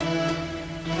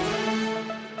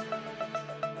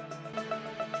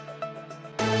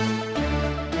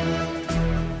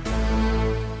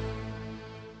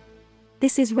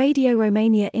This is Radio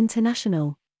Romania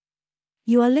International.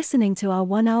 You are listening to our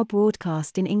one-hour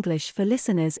broadcast in English for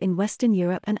listeners in Western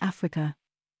Europe and Africa.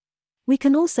 We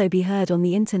can also be heard on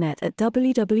the internet at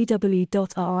www.rri.ro,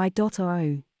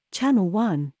 Channel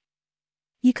 1.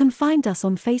 You can find us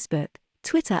on Facebook,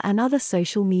 Twitter and other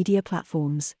social media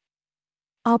platforms.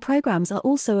 Our programs are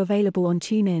also available on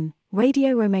TuneIn,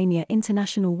 Radio Romania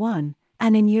International 1,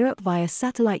 and in Europe via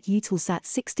satellite Eutelsat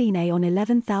 16A on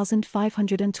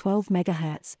 11,512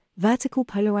 MHz, vertical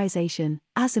polarization,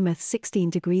 azimuth 16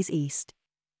 degrees east.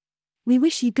 We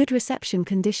wish you good reception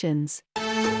conditions.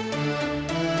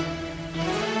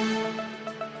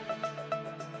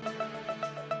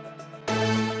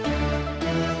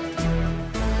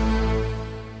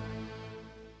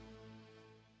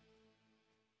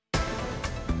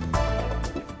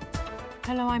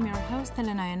 Hello, I'm your host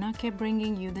Elena Enache,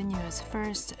 bringing you the news.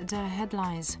 First, the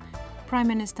headlines. Prime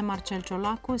Minister Marcel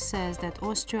Ciolacu says that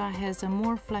Austria has a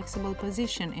more flexible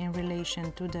position in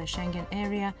relation to the Schengen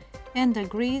area and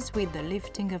agrees with the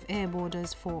lifting of air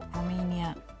borders for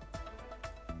Romania.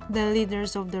 The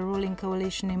leaders of the ruling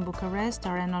coalition in Bucharest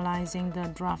are analyzing the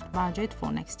draft budget for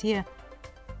next year.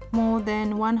 More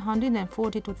than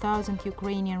 142,000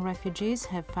 Ukrainian refugees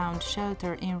have found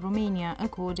shelter in Romania,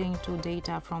 according to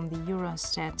data from the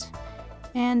Eurostat,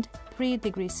 and 3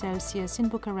 degrees Celsius in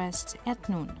Bucharest at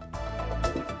noon.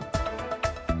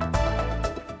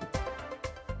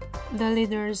 The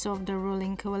leaders of the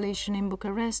ruling coalition in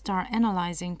Bucharest are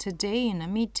analyzing today in a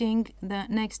meeting the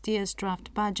next year's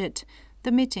draft budget.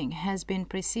 The meeting has been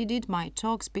preceded by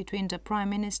talks between the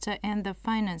Prime Minister and the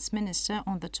Finance Minister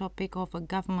on the topic of a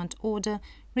government order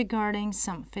regarding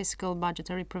some fiscal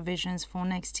budgetary provisions for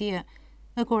next year.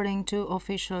 According to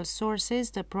official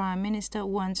sources, the Prime Minister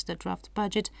wants the draft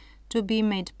budget to be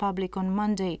made public on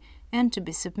Monday and to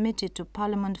be submitted to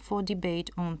Parliament for debate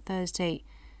on Thursday.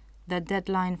 The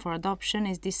deadline for adoption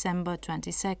is December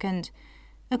 22nd.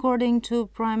 According to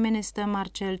Prime Minister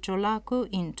Marcel Ciolacu,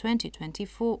 in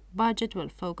 2024, budget will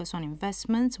focus on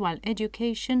investments while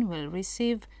education will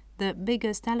receive the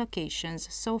biggest allocations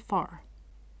so far.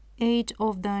 8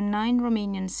 of the 9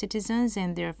 Romanian citizens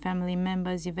and their family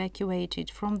members evacuated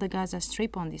from the Gaza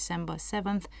Strip on December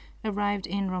 7th arrived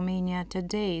in Romania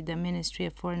today, the Ministry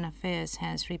of Foreign Affairs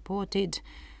has reported.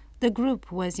 The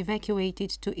group was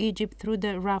evacuated to Egypt through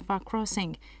the Rafah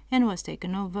crossing and was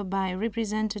taken over by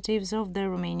representatives of the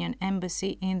Romanian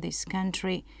embassy in this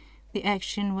country. The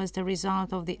action was the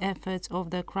result of the efforts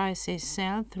of the crisis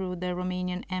cell through the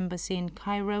Romanian embassy in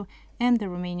Cairo and the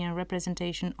Romanian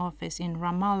representation office in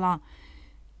Ramallah.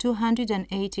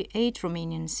 288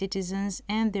 Romanian citizens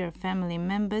and their family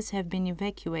members have been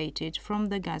evacuated from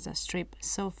the Gaza Strip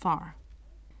so far.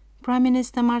 Prime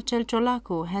Minister Marcel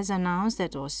Ciolacu has announced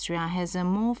that Austria has a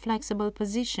more flexible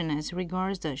position as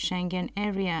regards the Schengen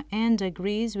area and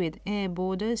agrees with air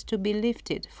borders to be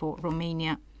lifted for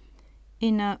Romania.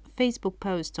 In a Facebook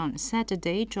post on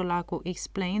Saturday, Ciolacu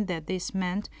explained that this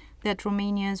meant that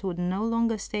Romanians would no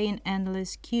longer stay in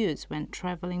endless queues when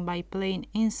traveling by plane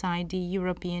inside the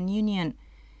European Union.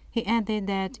 He added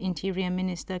that Interior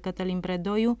Minister Cătălin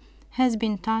Predoiu has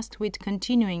been tasked with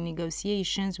continuing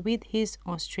negotiations with his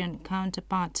Austrian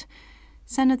counterpart.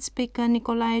 Senate Speaker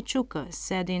Nicolae Ciucă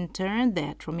said in turn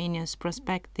that Romania's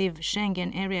prospective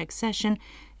Schengen area accession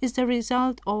is the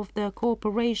result of the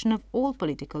cooperation of all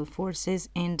political forces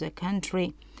in the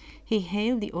country. He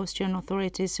hailed the Austrian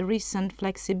authorities' recent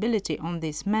flexibility on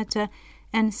this matter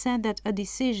and said that a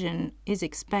decision is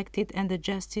expected at the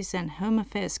Justice and Home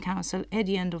Affairs Council at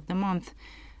the end of the month.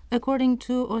 According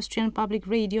to Austrian public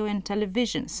radio and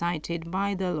television cited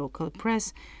by the local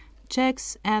press,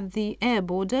 checks at the air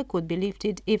border could be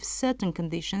lifted if certain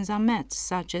conditions are met,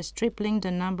 such as tripling the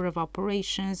number of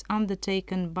operations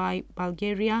undertaken by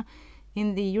Bulgaria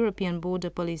in the European Border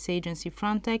Police Agency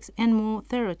Frontex and more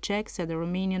thorough checks at the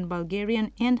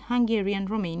Romanian-Bulgarian and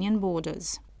Hungarian-Romanian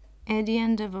borders. At the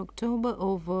end of October,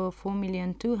 over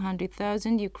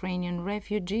 4,200,000 Ukrainian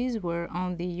refugees were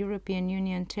on the European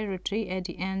Union territory at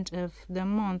the end of the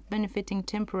month, benefiting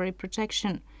temporary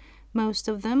protection. Most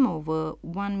of them, over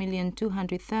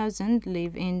 1,200,000,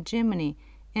 live in Germany,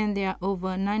 and there are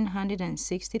over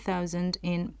 960,000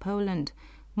 in Poland.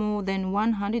 More than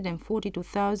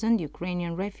 142,000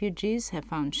 Ukrainian refugees have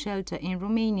found shelter in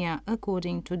Romania,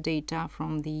 according to data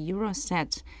from the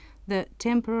Eurostat. The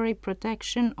temporary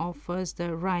protection offers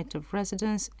the right of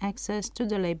residence, access to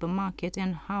the labor market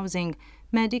and housing,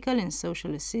 medical and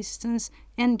social assistance,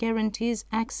 and guarantees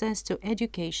access to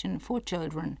education for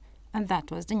children. And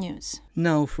that was the news.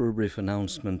 Now for a brief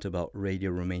announcement about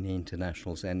Radio Romania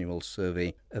International's annual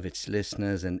survey of its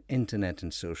listeners and internet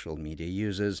and social media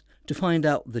users to find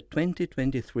out the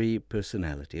 2023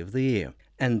 Personality of the Year.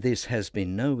 And this has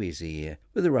been no easy year,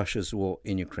 with Russia's war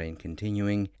in Ukraine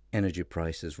continuing, energy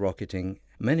prices rocketing,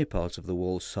 many parts of the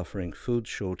world suffering food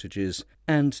shortages,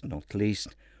 and, not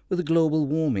least, with global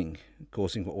warming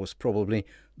causing what was probably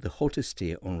the hottest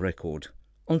year on record.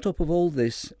 On top of all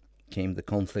this came the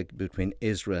conflict between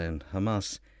Israel and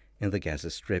Hamas in the Gaza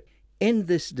Strip. In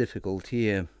this difficult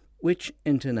year, which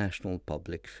international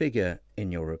public figure,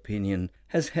 in your opinion,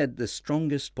 has had the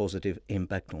strongest positive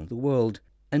impact on the world,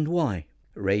 and why?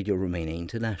 Radio Romania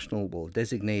International will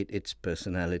designate its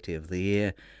Personality of the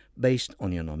Year based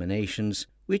on your nominations,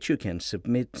 which you can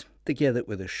submit together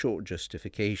with a short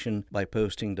justification by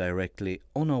posting directly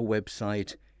on our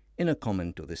website in a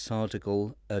comment to this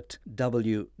article at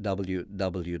www.rri.ro,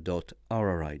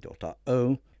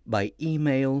 by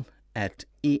email at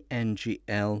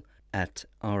engl@rri.ro,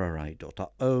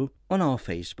 on our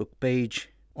Facebook page,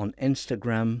 on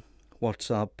Instagram,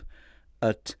 WhatsApp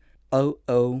at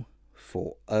 0040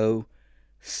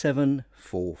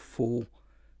 744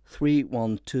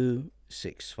 312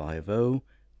 650,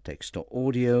 text or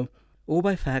audio, or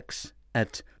by fax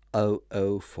at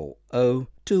 0040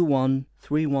 21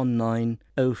 319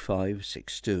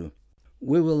 0562.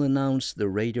 We will announce the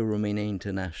Radio Romania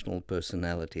International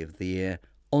Personality of the Year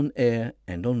on air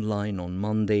and online on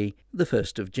Monday, the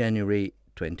 1st of January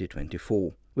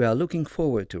 2024. We are looking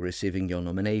forward to receiving your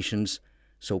nominations,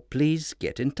 so please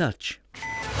get in touch.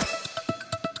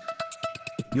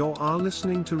 You are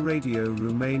listening to Radio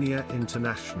Romania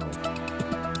International.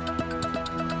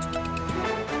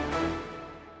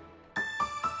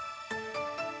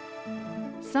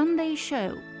 Sunday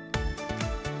Show.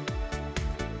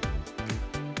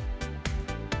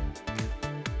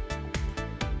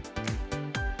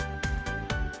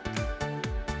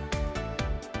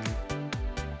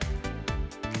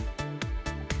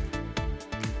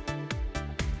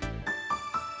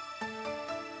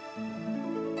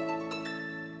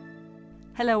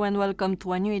 Hello and welcome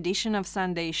to a new edition of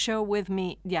Sunday Show with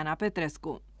me, Diana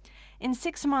Petrescu. In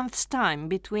 6 months' time,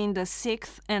 between the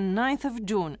 6th and 9th of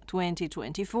June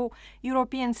 2024,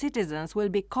 European citizens will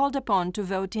be called upon to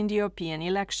vote in the European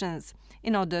elections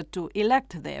in order to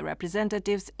elect their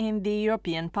representatives in the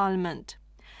European Parliament.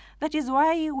 That is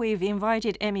why we've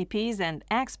invited MEPs and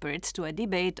experts to a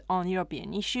debate on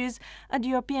European issues at the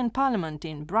European Parliament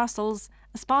in Brussels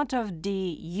as part of the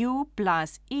EU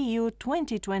plus EU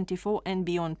 2024 and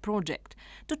Beyond project,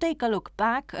 to take a look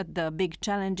back at the big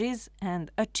challenges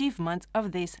and achievements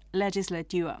of this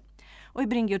legislature. We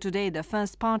bring you today the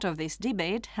first part of this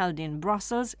debate held in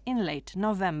Brussels in late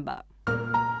November.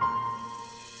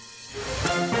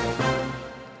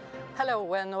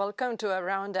 Hello and welcome to a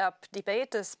roundup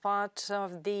debate as part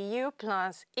of the EU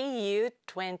plus EU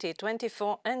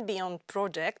 2024 and Beyond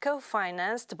project,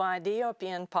 co-financed by the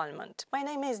European Parliament. My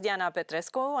name is Diana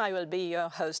Petrescu, I will be your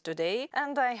host today,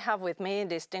 and I have with me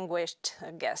distinguished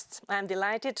guests. I'm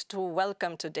delighted to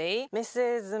welcome today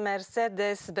Mrs.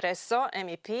 Mercedes Bresso,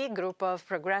 MEP, Group of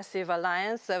Progressive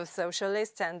Alliance of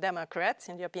Socialists and Democrats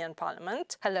in the European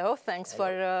Parliament. Hello, thanks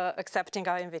for accepting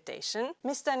our invitation.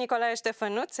 Mr. Nicolae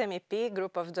Ștefănuț, MEP,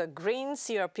 Group of the Greens,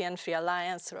 European Free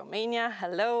Alliance, Romania.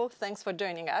 Hello, thanks for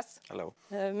joining us. Hello.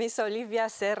 Miss Olivia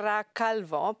Serra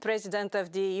Calvo, President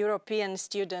of the European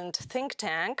Student Think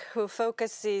Tank, who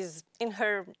focuses in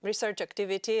her research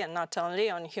activity, and not only,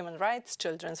 on human rights,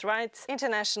 children's rights,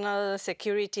 international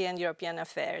security and European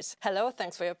affairs. Hello,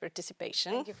 thanks for your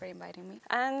participation. Thank you for inviting me.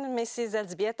 And Mrs.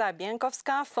 Elżbieta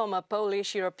Bienkowska, former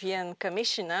Polish European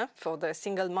Commissioner for the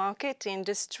Single Market,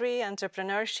 Industry,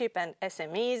 Entrepreneurship and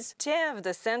SMEs, Chair of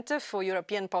the Center for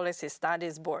European Policy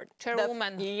Studies Board.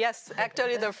 Chairwoman. Yes,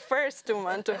 actually the first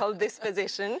woman to hold this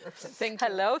position. Thank you.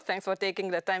 Hello, thanks for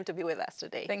taking the time to be with us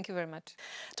today. Thank you very much.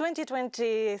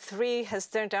 2023 has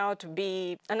turned out to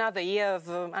be another year of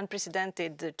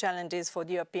unprecedented challenges for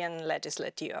the European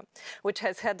legislature, which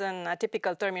has had an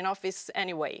atypical term in office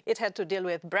anyway. It had to deal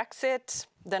with Brexit.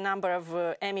 The number of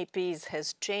MEPs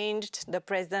has changed. The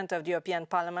president of the European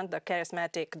Parliament, the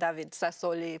charismatic David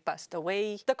Sassoli, passed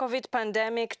away. The COVID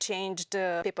pandemic changed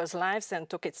people's lives and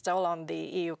took its toll on the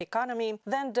EU economy.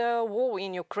 Then the war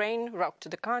in Ukraine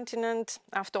rocked the continent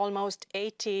after almost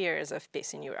 80 years of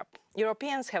peace in Europe.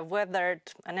 Europeans have weathered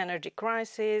an energy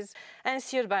crisis,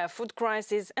 ensued by a food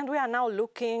crisis, and we are now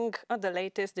looking at the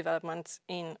latest developments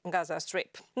in Gaza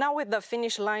Strip. Now, with the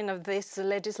finish line of this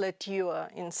legislature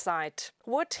in sight,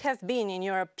 what have been, in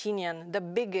your opinion, the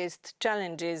biggest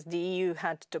challenges the EU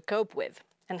had to cope with?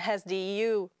 And has the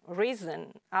EU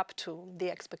risen up to the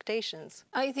expectations?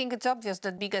 I think it's obvious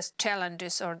that the biggest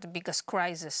challenges or the biggest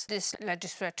crisis this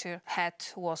legislature had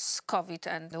was COVID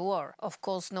and the war. Of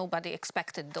course, nobody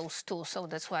expected those two, so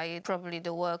that's why probably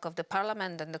the work of the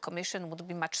Parliament and the Commission would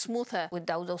be much smoother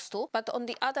without those two. But on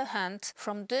the other hand,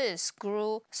 from this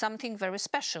grew something very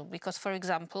special because, for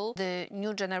example, the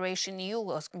new generation EU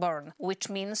was born, which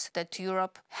means that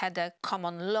Europe had a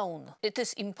common loan. It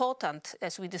is important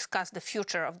as we discuss the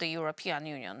future of the European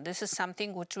Union. This is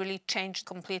something which really changed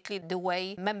completely the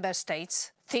way member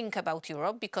states think about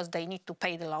Europe because they need to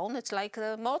pay the loan. It's like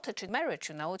a mortgage in marriage,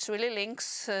 you know, it really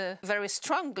links very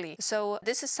strongly. So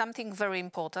this is something very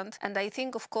important. And I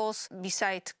think, of course,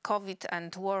 beside COVID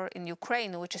and war in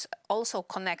Ukraine, which is also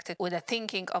connected with the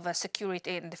thinking of a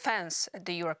security and defense at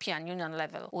the European Union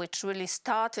level, which really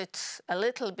started a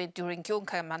little bit during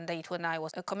Juncker mandate when I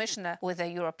was a commissioner with the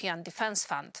European Defence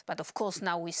Fund. But of course,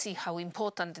 now we see how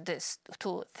important it is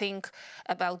to think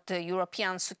about the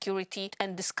European security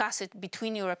and discuss it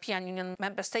between European Union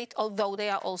member states, although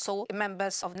they are also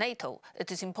members of NATO.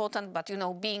 It is important, but, you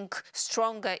know, being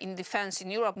stronger in defense in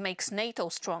Europe makes NATO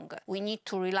stronger. We need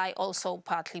to rely also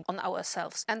partly on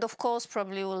ourselves. And of course,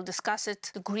 probably we'll discuss it,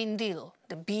 the Green Deal,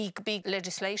 the big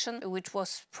legislation, which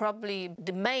was probably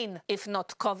the main, if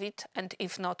not COVID and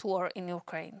if not war in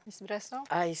Ukraine. Ms. Bresso?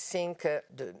 I think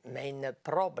the main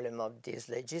problem of this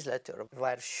legislature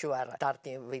were sure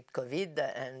starting with COVID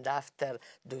and after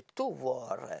the two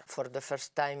wars, for the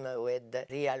first time with the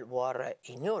real war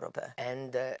in Europe.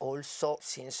 And also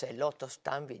since a lot of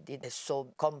time we did a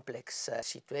so complex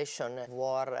situation,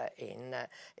 war in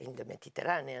the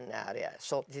Mediterranean area.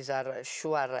 So these are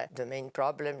sure the main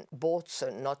problem, both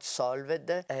not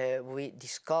solved. We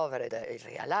discovered,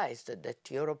 realized that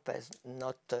Europe has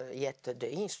not yet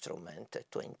the instrument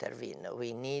to intervene.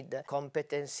 We need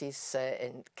competencies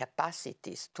and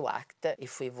capacities to act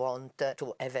if we want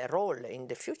to have a role in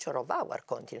the future of our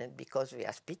continent, because we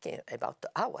are speaking about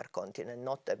our continent,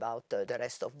 not about the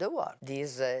rest of the world.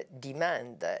 This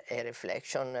demand a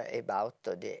reflection about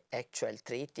the actual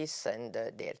treaties and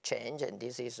their change, and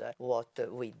this is what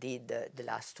we did the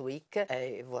last week.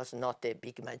 It was not a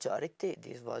big majority,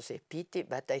 this was a pity,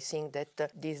 but I think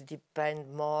that this depends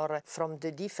more from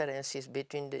the differences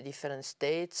between the different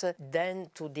states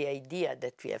than to the idea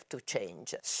that we have to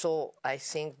change. So I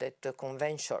think that the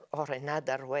convention or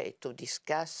another way to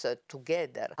discuss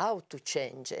together how to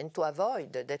change and to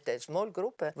avoid that a small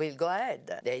group will go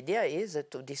ahead. The idea is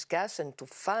to discuss and to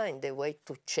find a way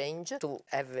to change, to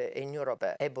have in Europe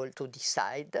able to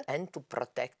decide and to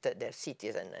protect their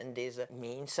citizens. And this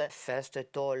means, first of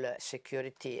all,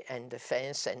 security and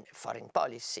defense and foreign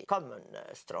policy. Common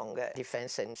strong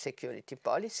defense and security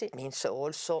policy means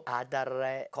also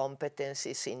other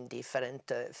competencies in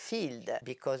different fields,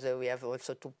 because we have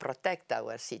also to protect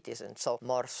our citizens. So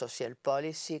more social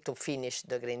policy to finish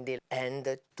the Green Deal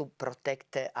and to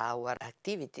protect our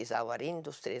activities, our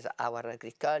industries, our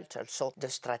agriculture. So the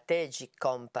strategic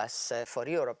compass for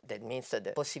Europe, that means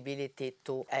the possibility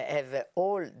to have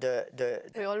all the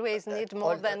we always need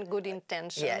more than good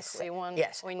intentions. Yes,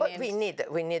 We need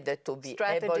to be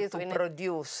able to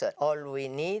produce all we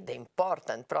need, the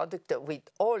important product, with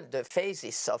all the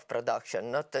phases of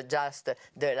production, not just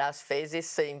the last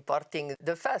phases importing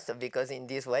the first, because in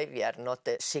this way we are not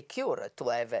secure to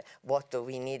have what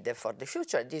we need for the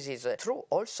future. This is true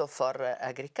also for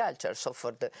agriculture, so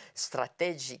for the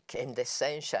strategic and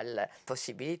essential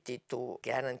possibility to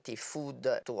guarantee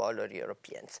food to all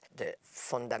Europeans. The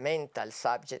fundamental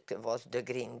subject was the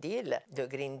Green Deal. The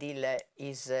Green Deal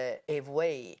is a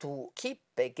way to keep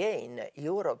again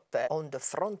Europe on the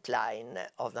front line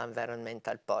of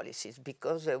environmental policies,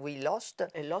 because we lost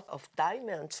a lot of time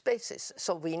and spaces.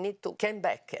 So we need to come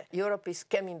back. Europe is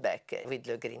coming back with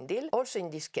the Green Deal. Also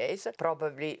in this case,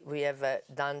 probably we have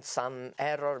done some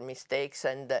error, mistakes,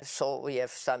 and so we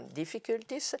have some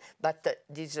difficulties, but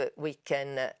this we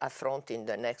can affront in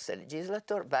the next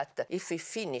legislature. But if we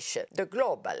finish the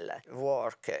global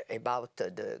work about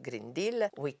the Green Deal,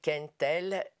 we can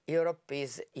tell Europe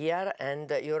is here,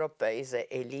 and Europe is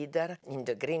a leader in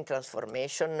the green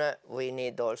transformation. We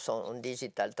need also on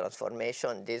digital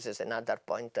transformation. This is another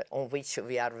point on which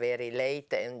we are very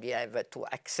late, and we have to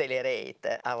accelerate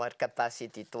our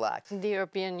capacity to act. The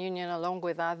European Union, along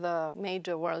with other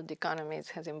major world economies,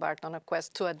 has embarked on a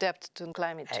quest to adapt to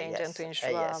climate change and to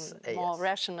ensure more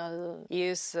rational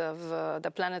use of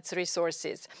the planet's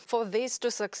resources. For this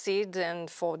to succeed and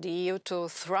for the EU to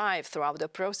thrive throughout the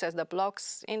process, the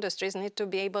bloc's industries need to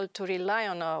be able to rely rely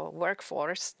on a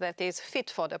workforce that is fit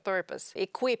for the purpose,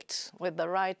 equipped with the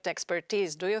right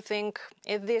expertise. Do you think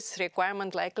is this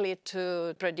requirement likely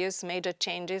to produce major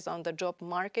changes on the job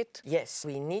market? Yes,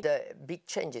 we need big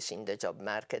changes in the job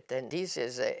market, and this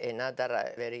is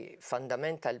another very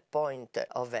fundamental point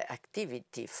of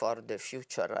activity for the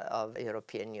future of the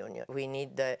European Union. We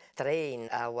need to train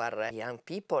our young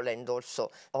people and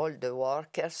also all the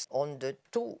workers on the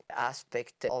two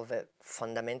aspects of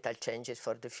fundamental changes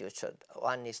for the future.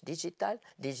 One is digital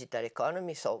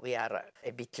economy, so we are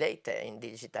a bit late in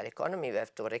digital economy. We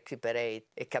have to recuperate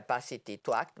a capacity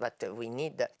to act, but we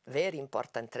need very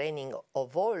important training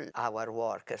of all our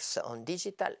workers on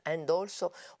digital and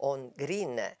also on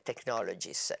green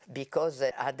technologies, because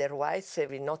otherwise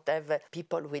we will not have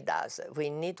people with us. We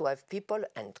need to have people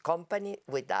and company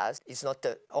with us. It's not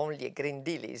only a Green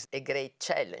Deal, it's a great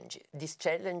challenge. This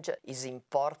challenge is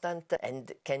important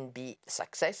and can be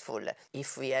successful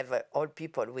if we have all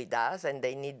people with us, and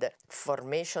they need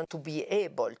formation to be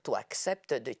able to accept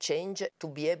the change, to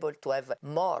be able to have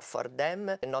more for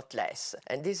them, not less.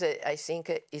 And this, I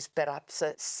think, is perhaps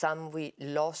some we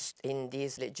lost in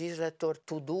this legislature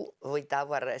to do with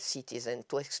our citizens,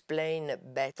 to explain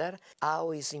better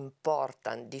how is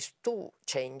important these two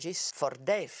changes for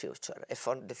their future and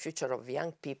for the future of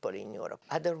young people in Europe.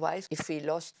 Otherwise, if we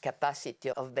lost capacity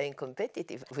of being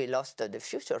competitive, we lost the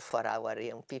future for our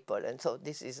young people. And so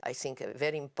this is, I think,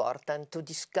 very important to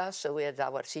discuss with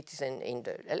our citizens in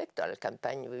the electoral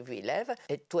campaign we will have,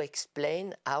 to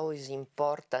explain how is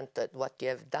important what you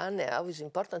have done and how is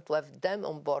important to have them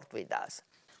on board with us.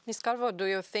 Ms. Carvo, do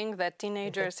you think that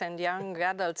teenagers and young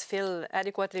adults feel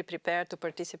adequately prepared to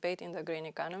participate in the green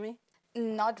economy?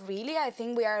 Not really. I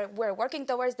think we're working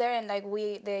towards there, and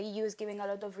the EU is giving a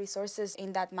lot of resources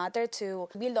in that matter to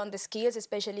build on the skills,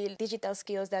 especially digital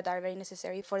skills that are very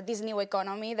necessary for this new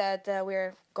economy that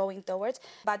we're going towards.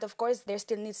 But of course, there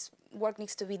still work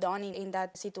needs to be done in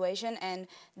that situation, and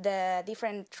the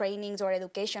different trainings or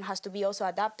education has to be also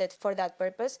adapted for that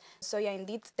purpose. So yeah,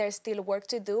 indeed, there's still work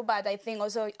to do. But I think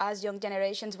also as young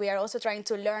generations, we are also trying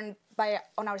to learn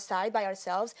on our side, by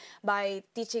ourselves, by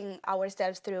teaching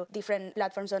ourselves through different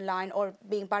platforms online or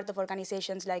being part of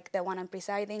organizations like the one I'm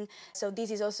presiding. So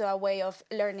this is also a way of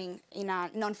learning in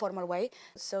a non-formal way.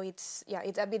 So it's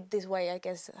a bit this way, I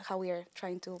guess, how we are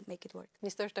trying to make it work.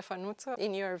 Mr. Stefanuzzo,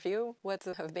 in your view, what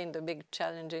have been the big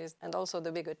challenges and also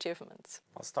the big achievements?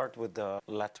 I'll start with the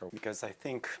latter, because I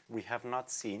think we have not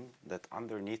seen that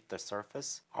underneath the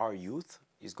surface, our youth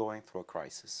is going through a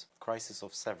crisis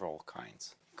of several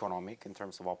kinds. Economic, in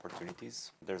terms of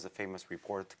opportunities. There's a famous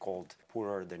report called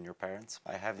Poorer Than Your Parents.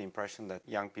 I have the impression that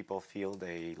young people feel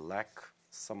they lack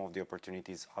some of the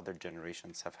opportunities other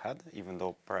generations have had, even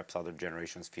though perhaps other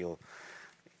generations feel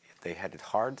they had it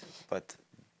hard. But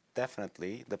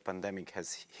definitely the pandemic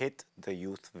has hit the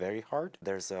youth very hard.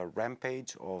 There's a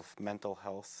rampage of mental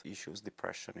health issues,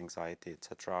 depression, anxiety,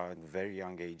 etc. at very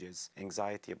young ages.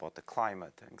 Anxiety about the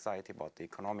climate, anxiety about the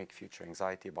economic future,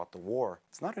 anxiety about the war.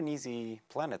 It's not an easy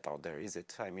planet out there, is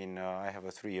it? I mean, I have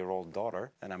a 3-year-old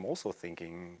daughter, and I'm also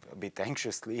thinking a bit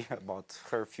anxiously about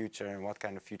her future and what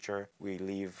kind of future we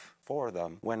leave for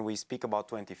them. When we speak about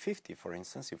 2050, for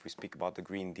instance, if we speak about the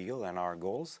Green Deal and our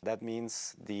goals, that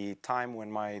means the time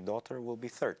when my daughter will be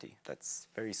 30. That's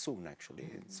very soon,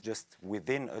 actually. It's just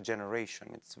within a generation.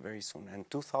 It's very soon. And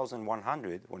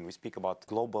 2100, when we speak about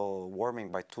global warming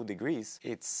by 2 degrees,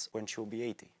 it's when she'll be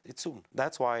 80. It's soon.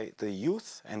 That's why the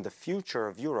youth and the future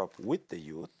of Europe with the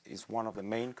youth is one of the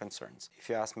main concerns. If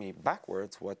you ask me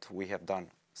backwards what we have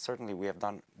done, certainly we have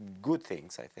done good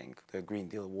things, I think. The Green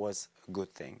Deal was a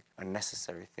good thing, a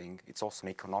necessary thing. It's also an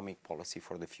economic policy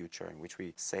for the future in which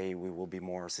we say we will be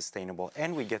more sustainable,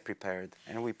 and we get prepared,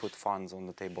 and we put funds on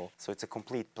the table. So it's a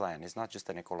complete plan. It's not just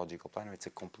an ecological plan, it's a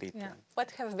complete plan.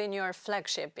 What have been your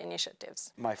flagship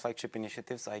initiatives? My flagship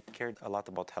initiatives, I cared a lot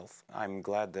about health. I'm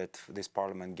glad that this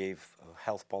parliament gave a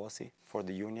health policy for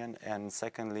the union. And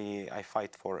secondly, I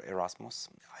fight for Erasmus.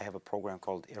 I have a program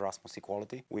called Erasmus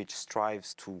Equality, which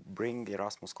strives to bring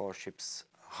Erasmus scholarships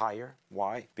higher.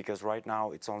 Why? Because right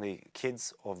now it's only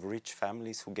kids of rich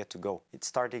families who get to go. It's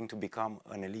starting to become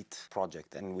an elite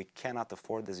project, and we cannot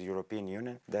afford as a European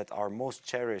Union that our most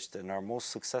cherished and our most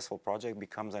successful project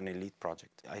becomes an elite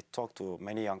project. I talk to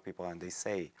many young people and they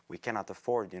say we cannot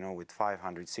afford, with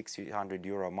 500, 600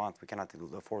 euro a month, we cannot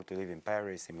afford to live in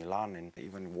Paris, in Milan, and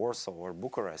even Warsaw or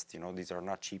Bucharest. These are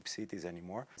not cheap cities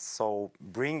anymore. So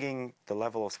bringing the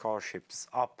level of scholarships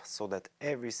up so that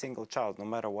every single child, no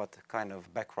matter what kind of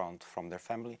background from their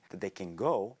family, that they can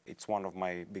go, it's one of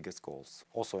my biggest goals.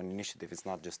 Also an initiative, it's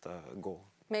not just a goal.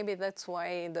 Maybe that's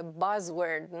why the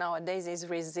buzzword nowadays is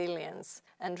resilience.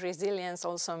 And resilience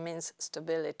also means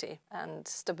stability. And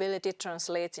stability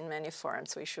translates in many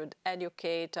forms. We should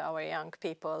educate our young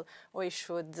people. We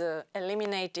should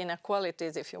eliminate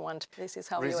inequalities, if you want. This is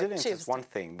how you achieve. Resilience is one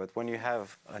thing, but when you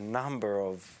have a number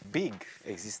of big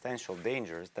existential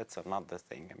dangers, that's another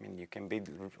thing. I mean, you can be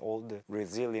all the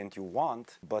resilient you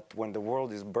want, but when the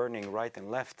world is burning right and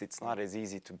left, it's not as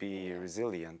easy to be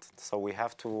resilient. So we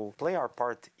have to play our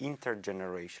part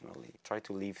intergenerationally, try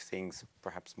to leave things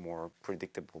perhaps more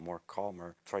predictable, more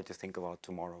calmer, try to think about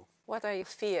tomorrow. What are your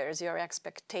fears, your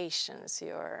expectations,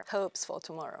 your hopes for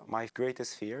tomorrow? My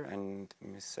greatest fear, and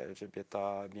Ms.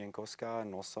 Elżbieta Bieńkowska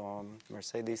and also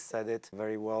Mercedes said it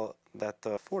very well, that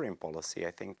foreign policy,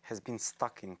 I think, has been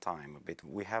stuck in time a bit.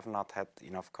 We have not had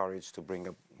enough courage to bring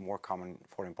a more common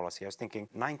foreign policy. I was thinking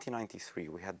 1993,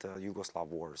 we had the Yugoslav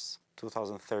wars.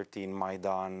 2013,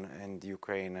 Maidan and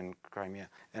Ukraine and Crimea.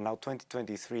 And now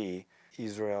 2023,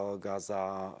 Israel,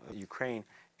 Gaza, Ukraine.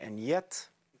 And yet,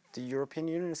 the European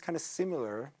Union is kind of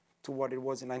similar to what it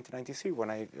was in 1993,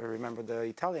 when I remember the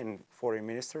Italian foreign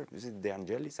minister, is it De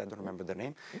Angelis, I don't remember the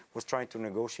name, was trying to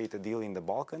negotiate a deal in the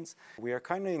Balkans. We are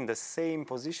kind of in the same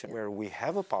position where we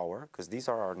have a power, because these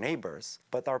are our neighbors,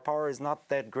 but our power is not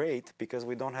that great because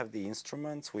we don't have the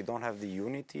instruments, we don't have the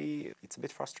unity. It's a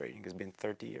bit frustrating. It's been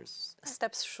 30 years.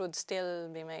 Steps should still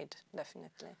be made,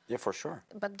 definitely. Yeah, for sure.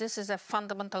 But this is a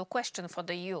fundamental question for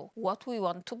the EU. What we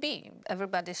want to be?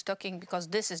 Everybody's talking, because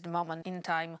this is the moment in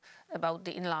time, about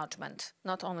the enlargement,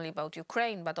 not only about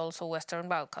Ukraine, but also Western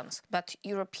Balkans. But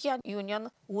European Union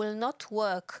will not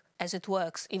work as it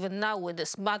works, even now with the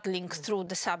smuggling through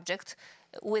the subject,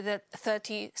 with the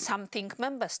 30-something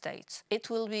member states. It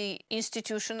will be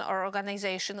institution or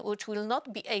organization which will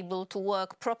not be able to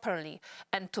work properly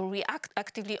and to react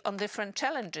actively on different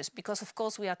challenges, because of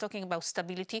course we are talking about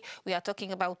stability, we are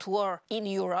talking about war in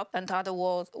Europe and other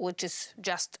war which is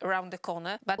just around the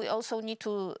corner, but we also need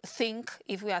to think,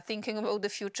 if we are thinking about the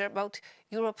future, about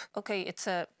Europe, okay, it's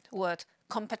a word,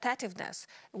 competitiveness.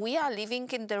 We are living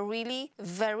in the really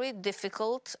very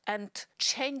difficult and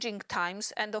changing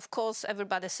times, and of course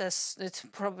everybody says it's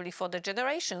probably for the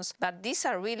generations, but these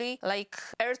are really like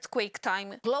earthquake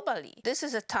time globally. This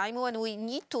is a time when we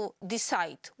need to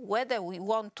decide whether we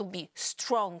want to be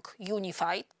strong,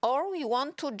 unified, or we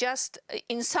want to just,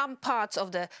 in some parts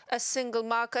of a single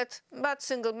market, but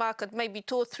single market, maybe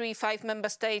 2, 3, 5 member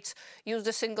states use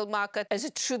the single market as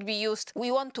it should be used.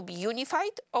 We want to be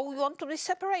unified, or we want to be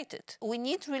separated. We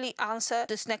need really answer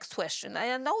this next question.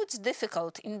 And I know it's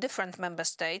difficult in different member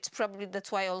states. Probably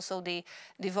that's why also the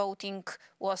voting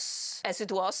was as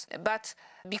it was. But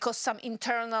because some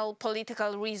internal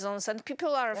political reasons, and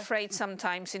people are afraid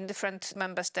sometimes in different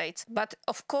member states. But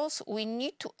of course, we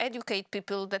need to educate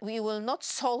people that we will not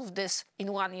solve this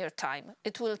in 1 year time.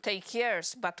 It will take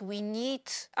years, but we need,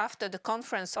 after the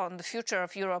conference on the future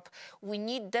of Europe, we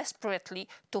need desperately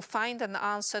to find an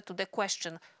answer to the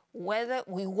question whether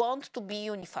we want to be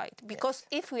unified. Because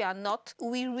if we are not,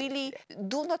 we really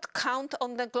do not count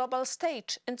on the global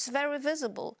stage. It's very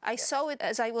visible. I saw it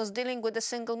as I was dealing with the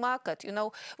single market. You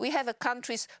know, we have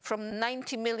countries from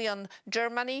 90 million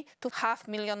Germany to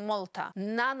 500,000 Malta.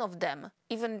 None of them,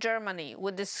 even Germany,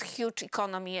 with this huge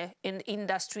economy in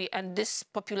industry and this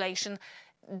population,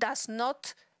 does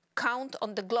not count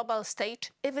on the global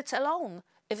stage if it's alone,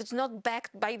 if it's not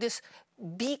backed by this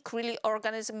big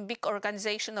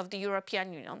organization of the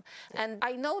European Union. And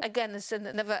I know, again, it's a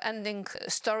never-ending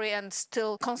story and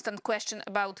still constant question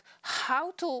about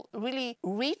how to really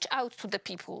reach out to the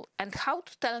people and how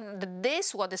to tell them that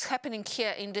this, what is happening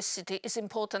here in this city, is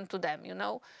important to them, you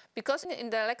know? Because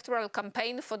in the electoral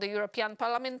campaign for the European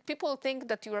Parliament, people think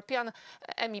that European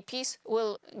MEPs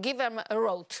will give them a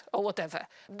road or whatever.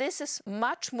 This is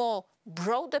much more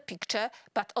broader picture,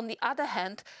 but on the other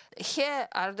hand, here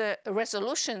are the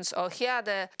resolutions, or here are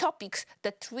the topics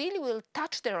that really will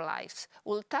touch their lives,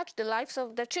 will touch the lives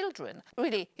of their children.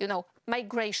 Really, you know,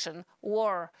 migration,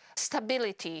 war,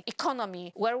 stability,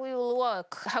 economy, where we will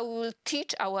work, how we will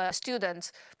teach our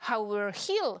students, how we will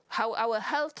heal, how our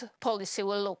health policy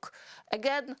will look.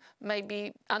 Again,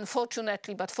 maybe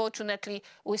unfortunately, but fortunately,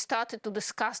 we started to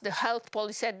discuss the health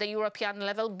policy at the European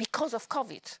level because of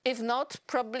COVID. If not,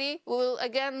 probably we will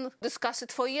again discuss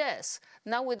it for years.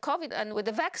 Now with COVID and with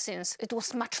the vaccines, it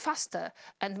was much faster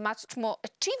and much more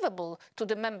achievable to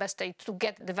the member states to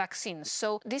get the vaccines.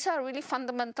 So these are really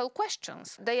fundamental questions.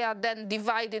 questions. They are then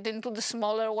divided into the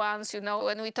smaller ones.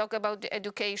 When we talk about the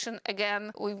education,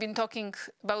 again, we've been talking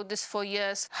about this for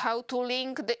years, how to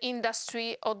link the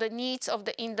industry or the needs of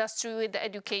the industry with the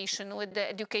education, with the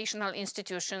educational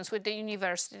institutions, with the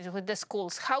universities, with the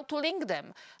schools, how to link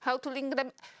them.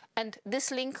 And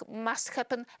this link must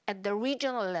happen at the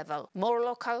regional level, more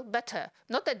local, better,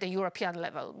 not at the European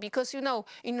level. Because,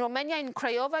 in Romania, in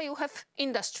Craiova, you have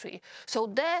industry. So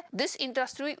there, this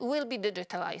industry will be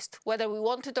digitalized, whether we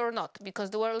want it or not, because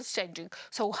the world is changing.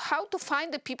 So how to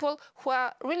find the people who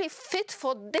are really fit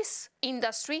for this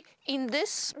industry in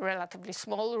this relatively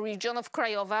small region of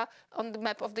Craiova on the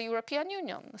map of the European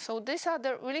Union? So these are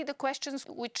really the questions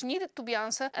which needed to be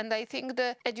answered. And I think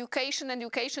the education,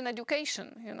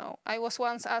 I was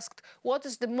once asked, what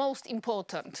is the most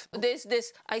important?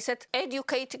 I said,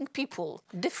 educating people,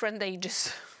 different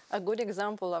ages. A good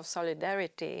example of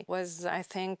solidarity was, I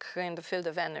think, in the field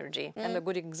of energy. And a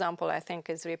good example, I think,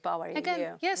 is Repowering.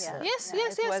 Again, yes.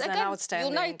 It was an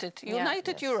outstanding...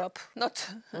 United Europe, not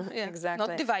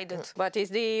divided. But is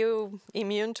the EU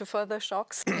immune to further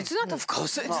shocks? It's not, of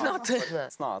course, it's not.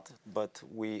 It's not, but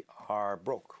we are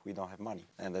broke. We don't have money,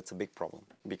 and that's a big problem.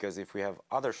 Because if we have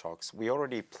other shocks, we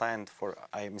already planned for...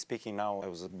 I'm speaking now, I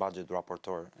was a budget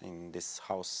rapporteur in this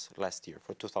house last year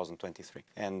for 2023.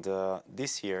 And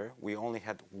this year, we only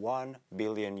had 1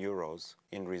 billion euros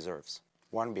in reserves.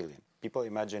 1 billion. People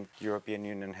imagine the European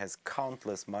Union has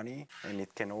countless money and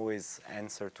it can always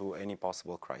answer to any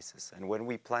possible crisis. And when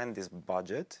we planned this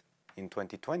budget in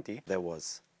 2020, there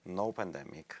was no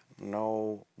pandemic,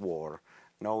 no war,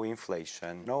 no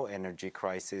inflation, no energy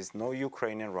crisis, no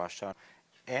Ukraine and Russia.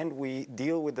 And we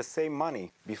deal with the same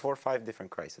money before 5 different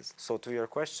crises. So to your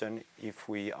question, if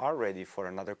we are ready for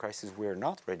another crisis, we are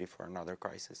not ready for another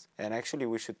crisis. And actually,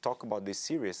 we should talk about this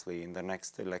seriously in the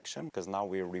next election, because now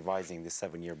we're revising the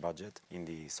 7-year budget in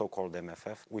the so-called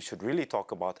MFF. We should really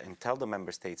talk about and tell the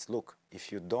member states, look,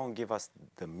 if you don't give us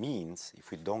the means,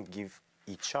 if we don't give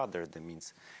each other the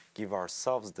means, give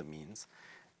ourselves the means,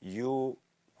 you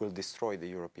will destroy the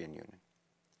European Union.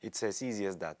 It's as easy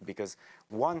as that, because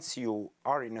once you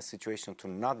are in a situation to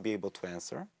not be able to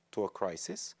answer to a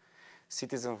crisis,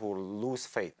 citizens will lose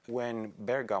faith. When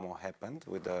Bergamo happened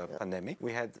with the pandemic,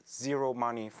 we had zero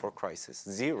money for crisis,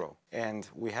 zero. And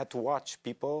we had to watch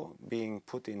people being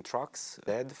put in trucks,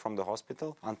 dead from the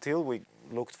hospital, until we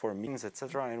looked for means,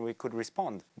 etc., and we could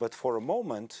respond. But for a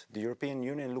moment, the European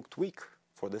Union looked weak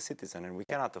for the citizen, and we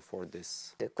cannot afford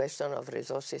this. The question of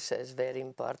resources is very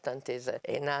important, is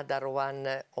another one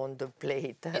on the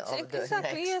plate of the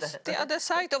exactly, next. Yes, the other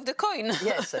side of the coin.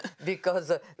 Yes,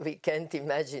 because we can't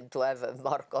imagine to have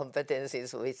more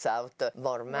competencies without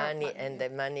more money, and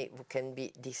the money can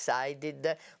be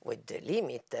decided with the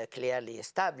limit clearly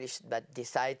established, but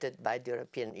decided by the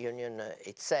European Union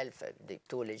itself, the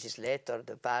 2 legislators,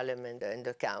 the Parliament and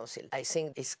the Council. I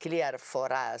think it's clear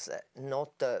for us,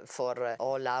 not for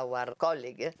all our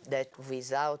colleagues, that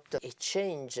without a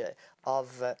change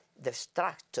of the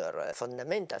structure,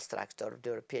 fundamental structure of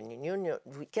the European Union,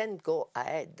 we can't go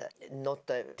ahead, not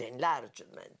the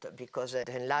enlargement, because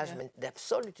the enlargement, the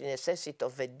absolute necessity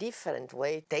of a different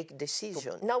way, take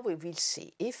decision. Now we will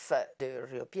see if the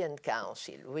European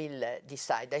Council will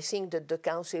decide. I think that the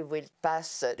Council will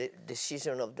pass the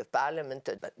decision of the Parliament,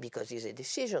 but because it's a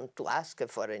decision to ask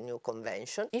for a new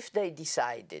convention. If they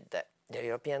decided, the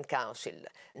European Council,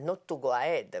 not to go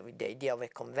ahead with the idea of a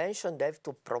convention, they have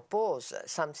to propose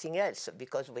something else,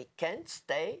 because we can't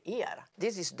stay here.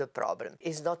 This is the problem.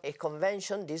 It's not a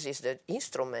convention, this is the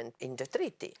instrument in the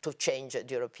treaty to change the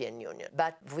European Union.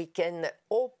 But we can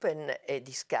open a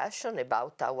discussion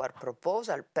about our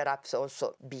proposal, perhaps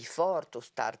also before to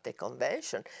start a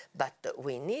convention, but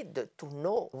we need to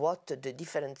know what the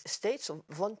different states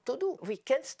want to do. We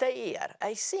can't stay here.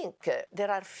 I think there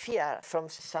are fear from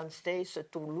some states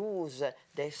to lose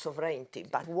their sovereignty.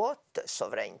 But what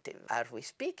sovereignty are we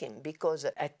speaking? Because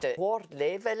at the world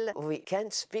level, we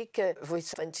can't speak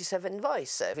with 27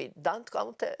 voices. We don't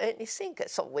count anything,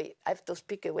 so we have to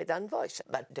speak with one voice.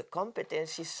 But the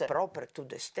competencies proper to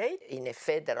the state in a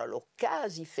federal or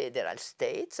quasi-federal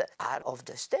states are of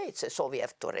the states, so we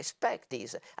have to respect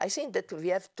this. I think that we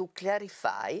have to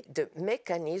clarify the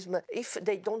mechanism. If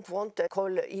they don't want to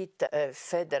call it a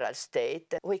federal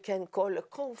state, we can call a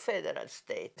confederal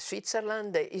state.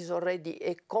 Switzerland is already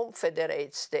a confederal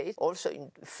confederate states. Also,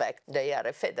 in fact, they are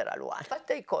a federal one, but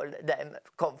they call them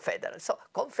confederal. So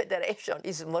confederation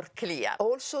is more clear.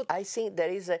 Also, I think there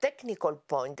is a technical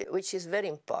point which is very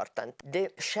important.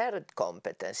 The shared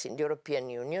competence in the European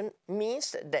Union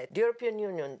means that the European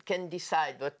Union can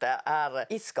decide what are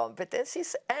its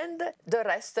competencies and the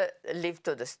rest leave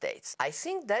to the states. I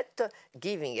think that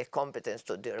giving a competence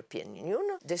to the European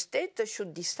Union, the state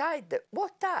should decide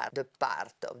what are the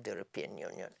part of the European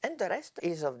Union and the rest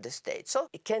is of the state. So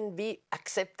it can be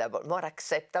acceptable, more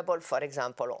acceptable, for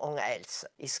example, on health.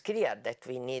 It's clear that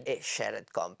we need a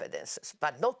shared competence,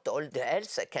 but not all the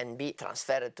health can be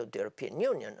transferred to the European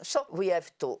Union. So we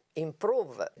have to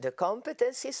improve the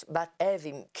competencies, but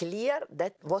having clear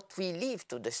that what we leave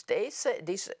to the states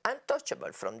is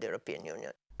untouchable from the European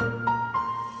Union.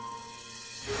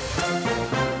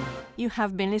 You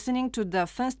have been listening to the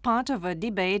first part of a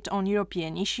debate on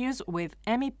European issues with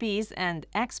MEPs and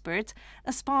experts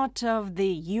as part of the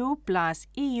EU plus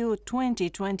EU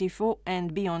 2024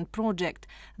 and Beyond project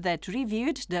that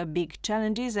reviewed the big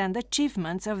challenges and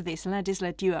achievements of this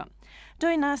legislature.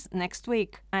 Join us next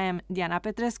week. I am Diana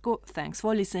Petrescu. Thanks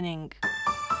for listening.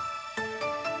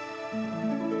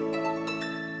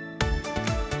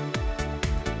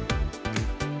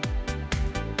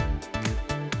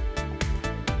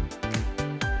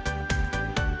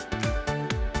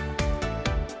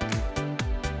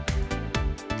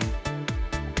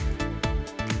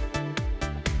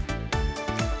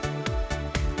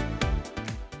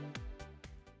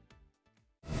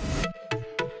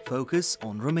 Focus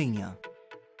on Romania.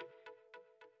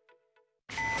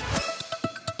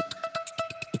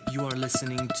 You are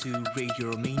listening to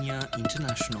Radio Romania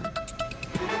International.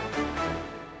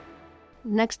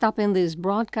 Next up in this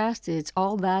broadcast, it's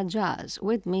All That Jazz,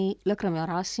 with me,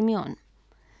 Lăcrămioara Simion.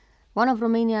 One of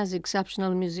Romania's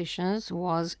exceptional musicians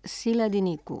was Sile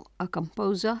Dinicu, a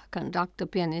composer, conductor,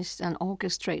 pianist, and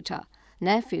orchestrator,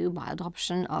 nephew by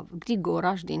adoption of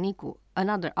Grigoras Dinicu,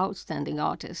 another outstanding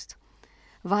artist.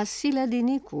 Vasile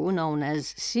Dinicu, known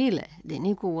as Sile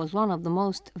Dinicu, was one of the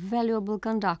most valuable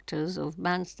conductors of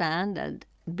bandstand and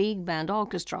big band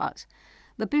orchestras,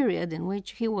 the period in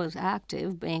which he was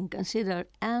active being considered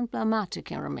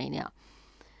emblematic in Romania.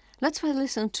 Let's first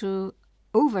listen to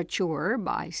Overture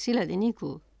by Sile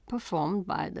Dinicu, performed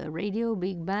by the Radio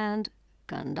Big Band,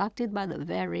 conducted by the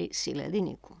very Sile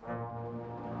Dinicu.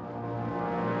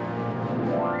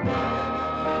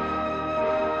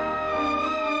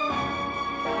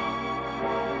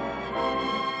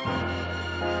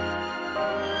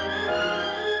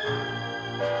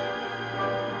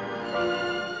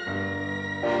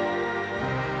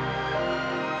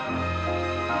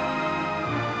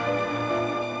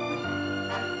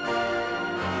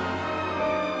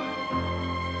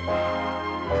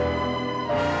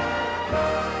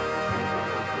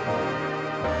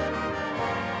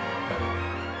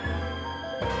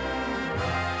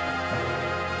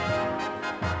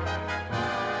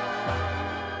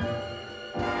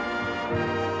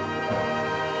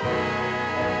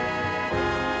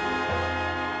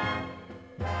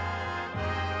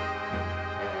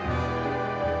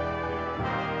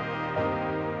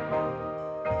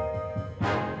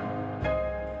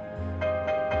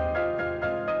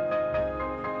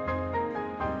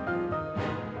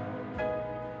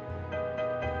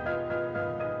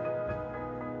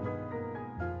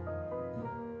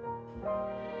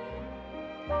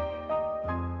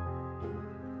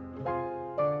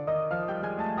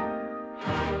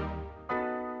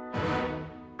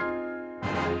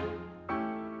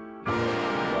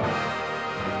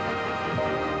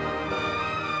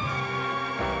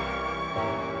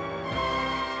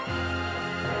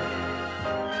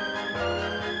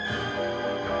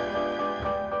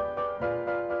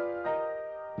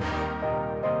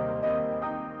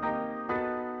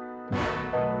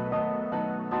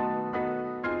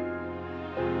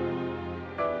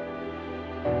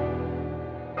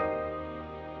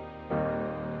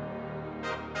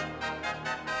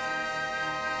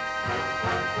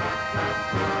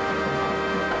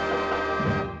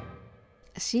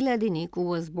 Sile Dinicu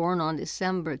was born on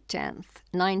December 10,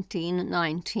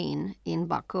 1919, in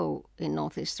Bacău, in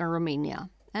northeastern Romania,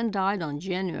 and died on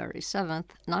January 7,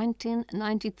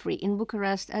 1993, in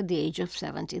Bucharest at the age of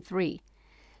 73.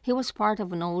 He was part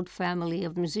of an old family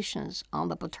of musicians on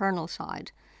the paternal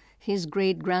side, his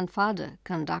great-grandfather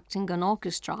conducting an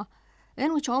orchestra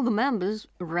in which all the members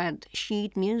read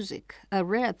sheet music, a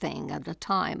rare thing at the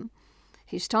time.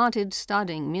 He started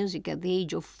studying music at the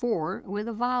age of 4 with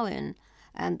a violin,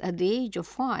 and at the age of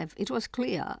 5 it was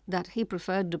clear that he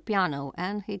preferred the piano,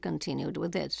 and he continued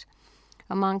with it.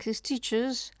 Among his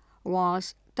teachers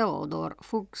was Theodor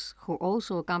Fuchs, who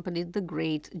also accompanied the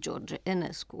great George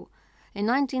Enescu. In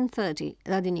 1930,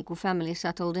 the Dinicu family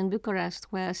settled in Bucharest,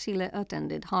 where Sile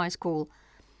attended high school.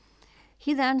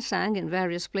 He then sang in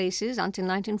various places until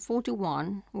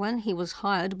 1941, when he was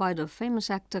hired by the famous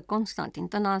actor Constantin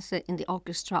Tănase in the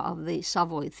orchestra of the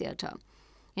Savoy Theatre.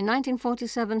 In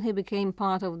 1947, he became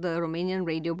part of the Romanian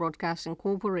Radio Broadcasting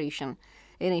Corporation,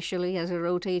 initially as a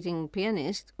rotating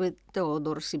pianist with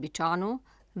Teodor Sibicianu,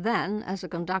 then as a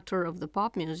conductor of the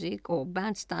pop music or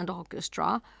bandstand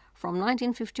orchestra from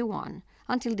 1951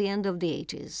 until the end of the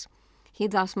 80s. He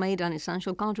thus made an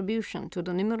essential contribution to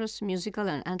the numerous musical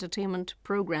and entertainment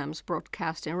programs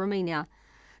broadcast in Romania,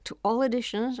 to all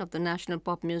editions of the National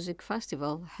Pop Music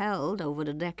Festival held over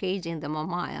the decades in the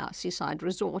Mamaia seaside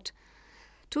resort,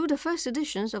 to the first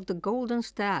editions of the Golden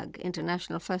Stag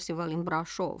International Festival in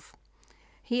Brașov.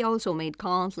 He also made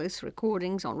countless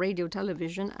recordings on radio,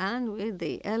 television, and with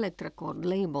the Electrocord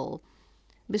label.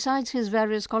 Besides his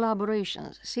various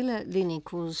collaborations, Sile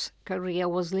Dinicu's career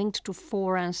was linked to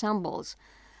 4 ensembles: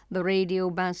 the Radio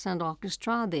Bandstand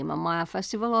Orchestra, the Mamaia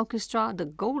Festival Orchestra, the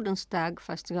Golden Stag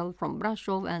Festival from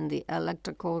Brașov, and the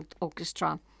Electrocord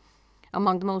Orchestra.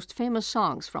 Among the most famous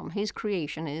songs from his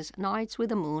creation is Nights with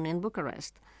the Moon in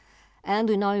Bucharest. And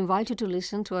we now invite you to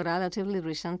listen to a relatively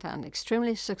recent and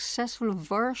extremely successful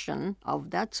version of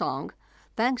that song,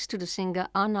 thanks to the singer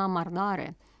Ana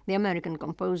Mardare, the American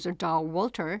composer Dow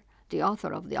Walter, the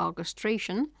author of the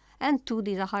orchestration, and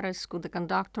Tudi Zaharescu, the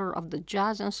conductor of the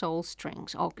Jazz and Soul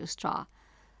Strings Orchestra.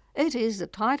 It is the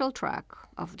title track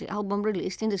of the album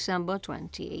released in December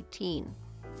 2018.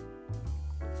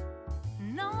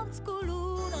 Nopți cu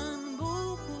lună în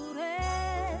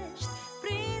București,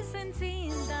 prinse în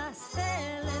ținta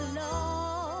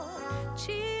stelelor,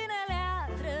 cine le-a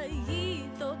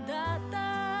trăit odată,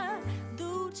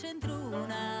 duce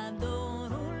într-una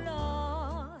dorul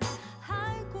lor.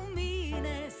 Hai cu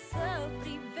mine să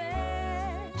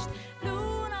privești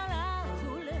luna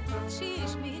lacul și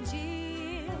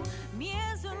șmigiu,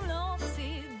 miezul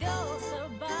nopții de-o să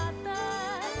bată,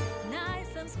 n-ai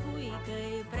să-mi spui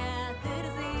că-i prea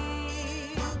târziu.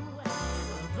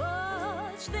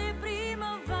 Voci de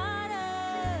primăvară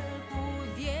cu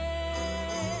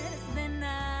vierți de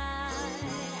nai,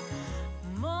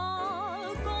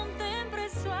 mol contemple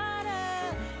soară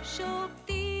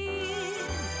șoptind,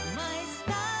 mai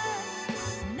stai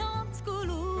nopți cu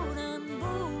lună în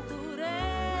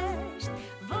București,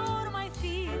 vor mai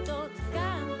fi tot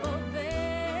ca-n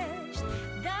povești,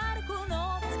 dar cu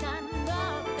nopți ca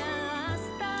noaptea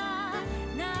asta,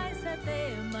 n-ai să te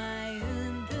mai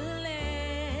întâlnești.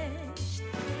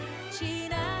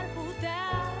 Cine ar putea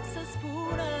să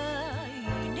spună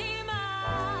inima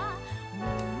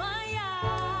numai ea,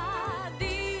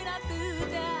 din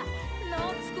atâtea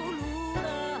nopți cu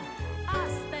lună,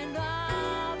 asta-i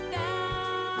noaptea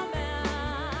mea.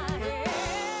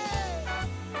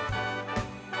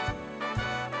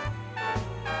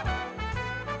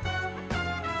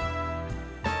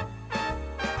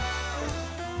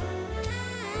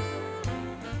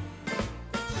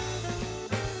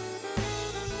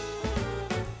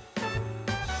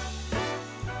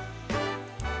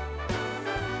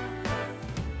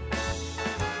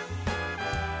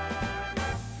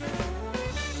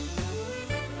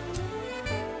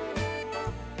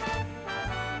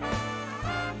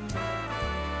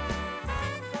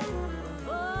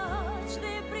 Voci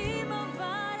de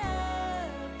primăvară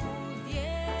cu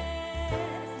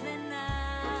vierți de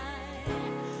nai,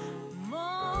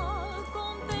 mol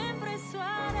contemple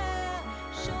soară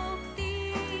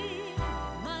șoptind,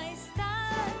 mai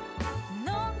stai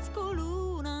nopți cu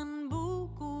lună în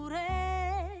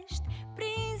București,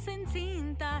 prinse în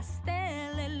ținta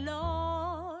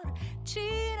stelelor,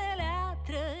 cine le-a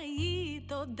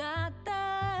trăit odată,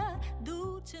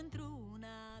 duce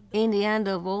într-una. In the end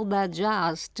of all that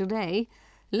jazz today,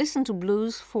 listen to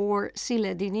Blues for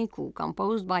Sile Dinicu,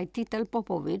 composed by Titel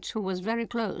Popovici, who was very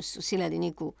close to Sile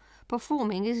Dinicu.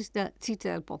 Performing is the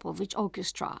Titel Popovici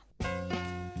Orchestra.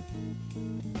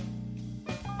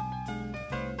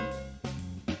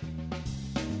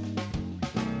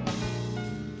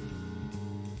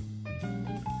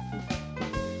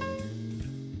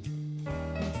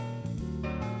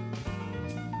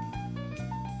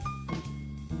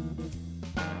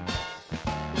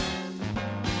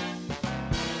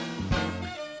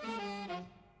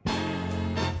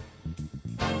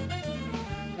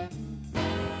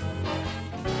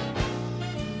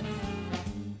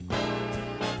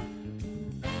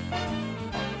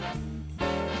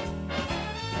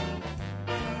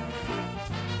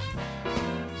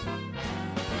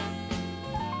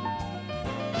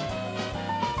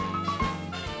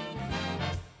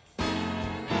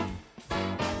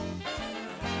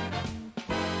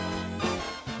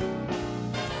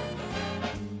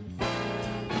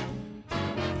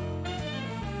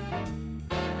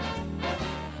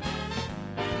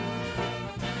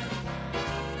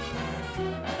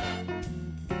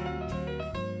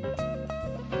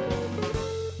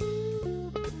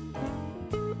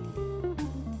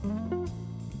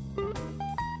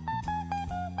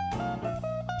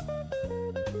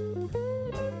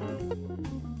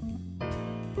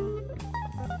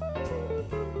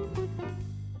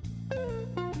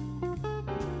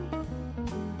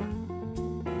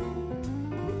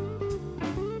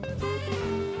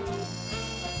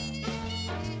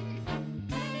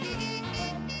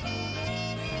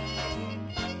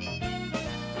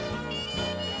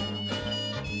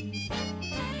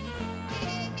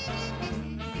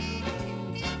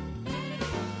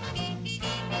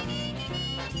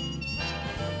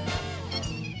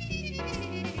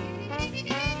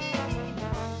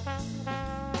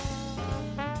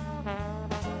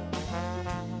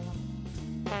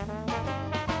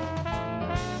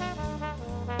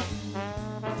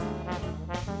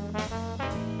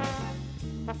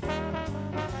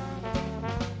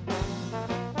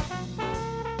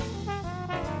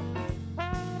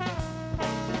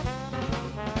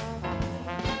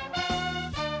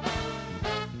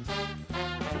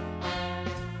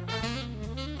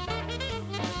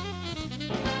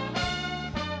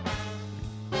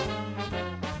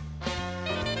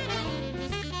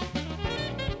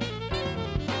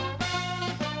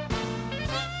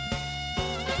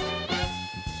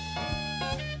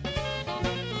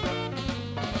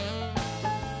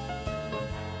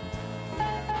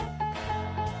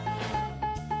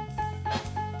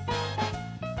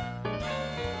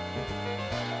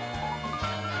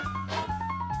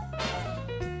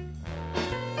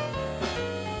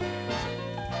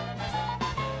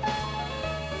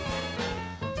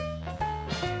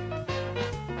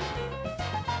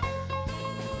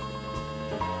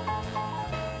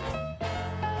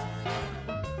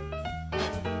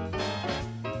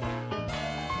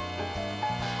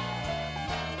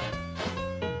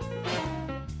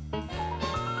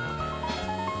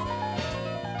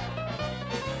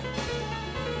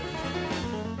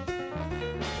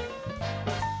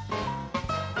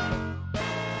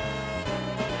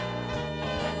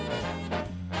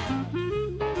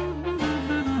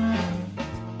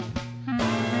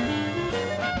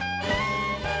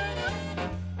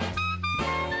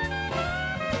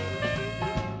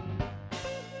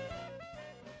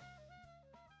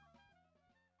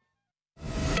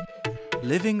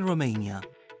 Living Romania.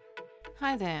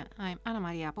 Hi there, I'm Ana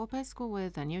Maria Popescu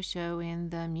with a new show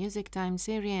in the Music Time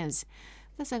series,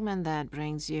 the segment that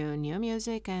brings you new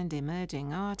music and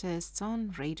emerging artists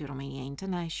on Radio Romania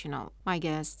International. My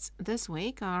guests this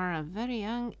week are a very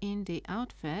young indie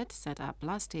outfit set up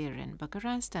last year in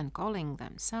Bucharest and calling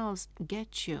themselves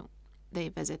Get You. They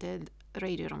visited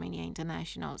Radio Romania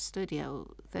International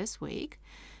studio this week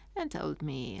and told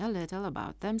me a little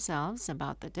about themselves,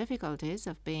 about the difficulties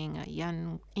of being a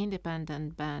young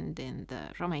independent band in the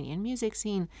Romanian music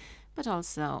scene, but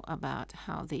also about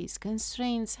how these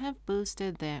constraints have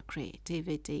boosted their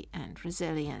creativity and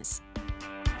resilience.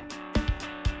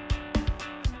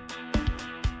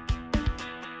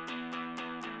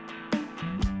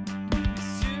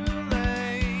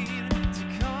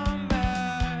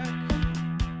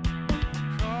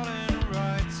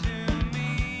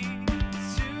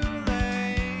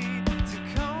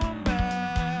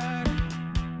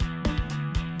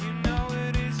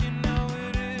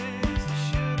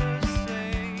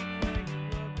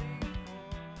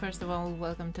 First of all,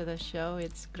 welcome to the show.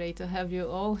 It's great to have you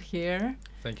all here.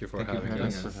 Thank you for having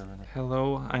us.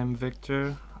 Hello, I'm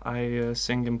Victor. I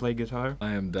sing and play guitar.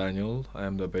 I am Daniel. I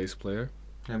am the bass player.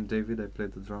 I'm David. I play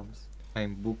the drums.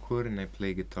 I'm Bucur and I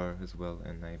play guitar as well,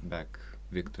 and I back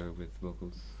Victor with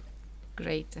vocals.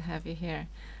 Great to have you here.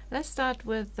 Let's start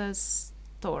with the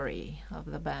story of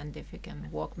the band, if you can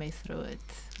walk me through it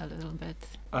a little bit.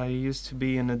 I used to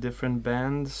be in a different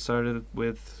band, started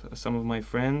with some of my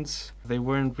friends. They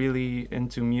weren't really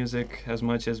into music as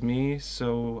much as me,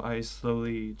 so I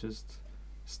slowly just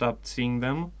stopped seeing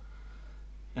them.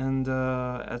 And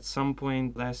at some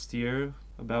point last year,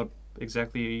 about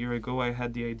exactly a year ago, I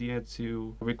had the idea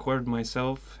to record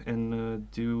myself and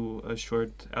do a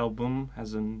short album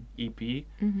as an EP,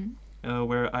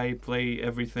 where I play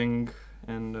everything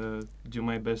and do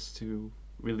my best to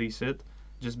release it,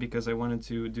 just because I wanted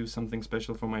to do something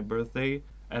special for my birthday.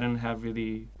 I didn't have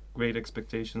really great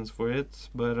expectations for it,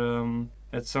 but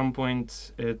at some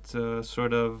point it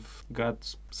sort of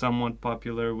got somewhat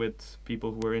popular with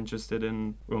people who were interested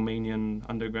in Romanian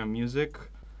underground music,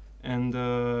 and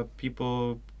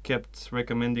people kept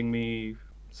recommending me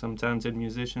some talented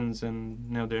musicians, and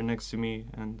now they're next to me,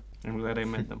 and I'm glad I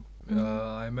met them.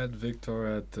 I met Victor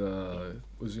at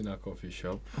Uzina coffee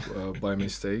shop by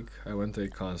mistake. I went to a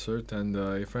concert and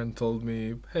a friend told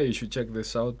me, hey, you should check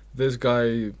this out. This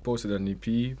guy posted an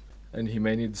EP and he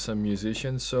may need some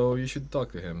musicians, so you should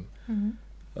talk to him.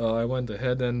 I went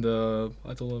ahead and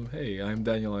I told him, hey, I'm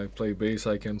Daniel, I play bass,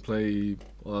 I can play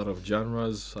a lot of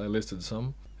genres. I listed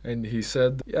some. And he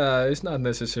said, yeah, it's not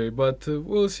necessary, but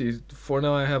we'll see. For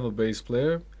now I have a bass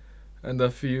player. And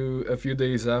a few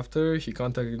days after, he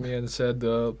contacted me and said,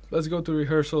 let's go to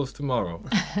rehearsals tomorrow.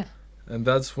 And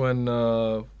that's when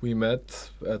we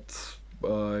met at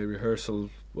a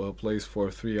rehearsal place for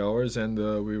 3 hours, and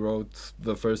we wrote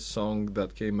the first song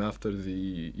that came after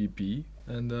the EP.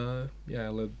 And yeah,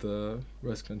 I'll let the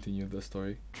rest continue the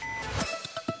story.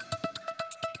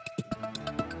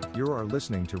 You are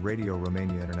listening to Radio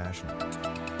Romania International.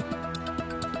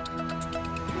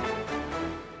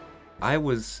 I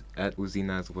was at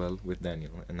Uzina as well with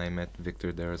Daniel, and I met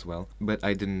Victor there as well. But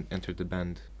I didn't enter the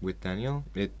band with Daniel.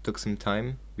 It took some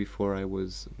time before I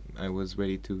was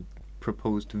ready to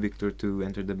propose to Victor to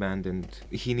enter the band, and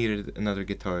he needed another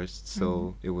guitarist,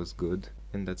 so it was good.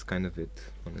 And that's kind of it,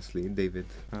 honestly. David?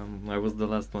 I was the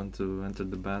last one to enter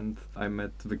the band. I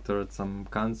met Victor at some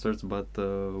concerts, but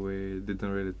we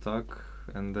didn't really talk.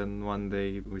 And then one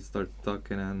day we started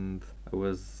talking, and I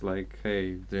was like,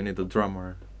 hey, do you need a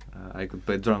drummer? I could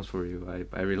play drums for you.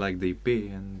 I really like the EP,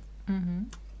 and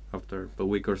after a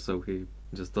week or so, he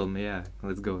just told me, yeah,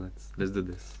 let's go, let's do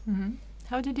this.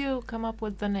 How did you come up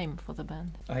with the name for the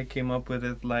band? I came up with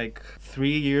it like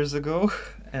 3 years ago,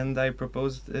 and I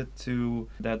proposed it to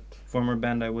that former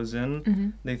band I was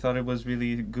in. They thought it was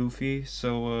really goofy,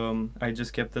 so I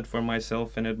just kept it for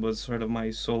myself, and it was sort of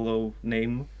my solo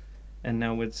name. And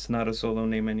now it's not a solo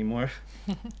name anymore.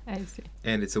 I see.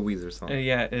 And it's a Weezer song.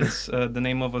 Yeah, it's the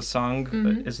name of a song.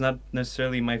 It's not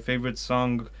necessarily my favorite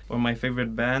song or my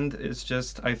favorite band. It's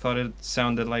just I thought it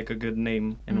sounded like a good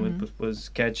name, and it was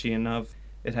catchy enough.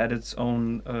 It had its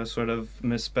own sort of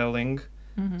misspelling,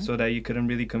 so that you couldn't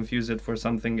really confuse it for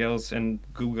something else and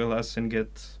Google us and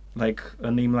get like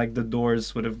a name like The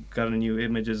Doors would have gotten you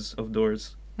images of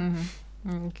doors.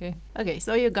 Okay,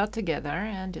 so you got together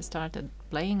and you started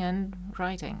playing and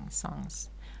writing songs.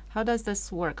 How does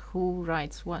this work? Who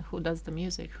writes what? Who does the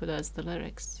music? Who does the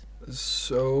lyrics?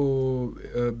 So,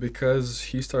 because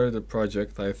he started a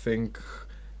project, I think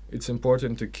it's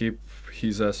important to keep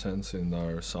his essence in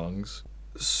our songs.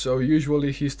 So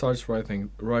usually he starts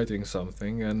writing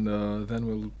something, and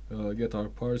then we'll get our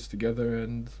parts together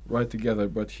and write together.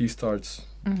 But he starts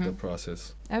the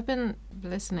process. I've been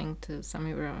listening to some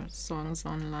of your songs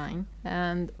online,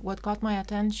 and what got my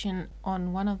attention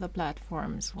on one of the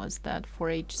platforms was that for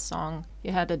each song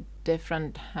you had a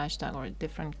different hashtag or a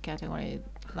different category,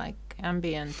 like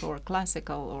ambient or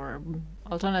classical or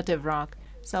alternative rock.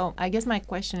 So I guess my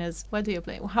question is, what do you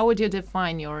play? How would you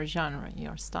define your genre,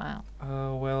 your style?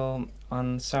 Well,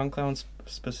 on SoundCloud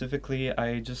specifically,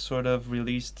 I just sort of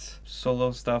released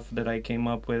solo stuff that I came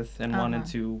up with and wanted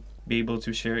to be able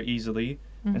to share easily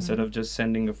instead of just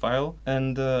sending a file.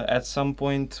 And at some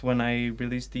point when I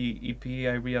released the EP,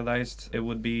 I realized it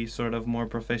would be sort of more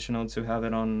professional to have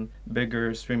it on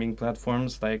bigger streaming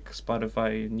platforms like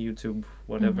Spotify and YouTube,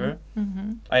 whatever.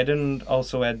 I didn't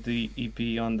also add the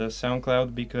EP on the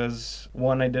SoundCloud because,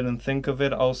 one, I didn't think of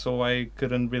it. Also, I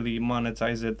couldn't really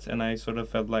monetize it, and I sort of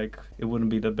felt like it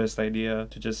wouldn't be the best idea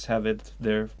to just have it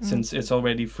there since it's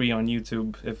already free on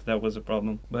YouTube, if that was a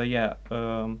problem. But yeah,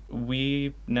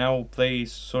 we now play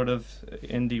sort of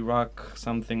indie rock,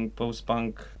 something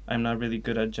post-punk. I'm not really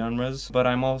good at genres, but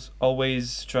I'm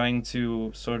always trying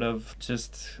to sort of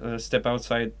just step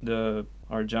outside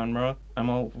our genre. I'm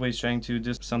always trying to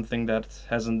do something that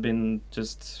hasn't been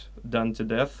just done to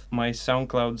death. My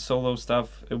SoundCloud solo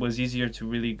stuff, it was easier to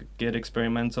really get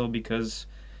experimental because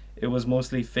it was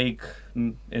mostly fake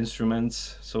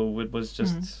instruments, so it was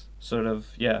just sort of,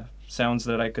 sounds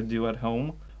that I could do at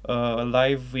home.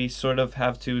 Live, we sort of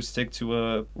have to stick to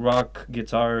a rock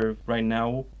guitar right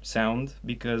now sound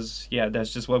because,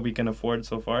 that's just what we can afford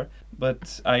so far.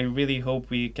 But I really hope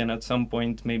we can at some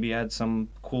point maybe add some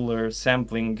cooler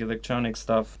sampling electronic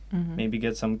stuff, maybe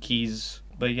get some keys.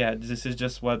 But this is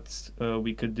just what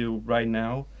we could do right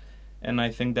now. And I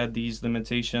think that these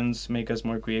limitations make us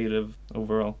more creative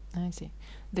overall. I see.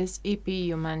 This EP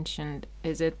you mentioned,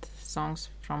 is it songs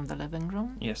from the living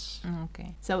room? Yes.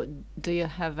 Okay. So do you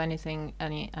have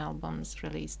any albums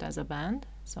released as a band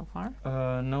so far?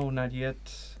 No, not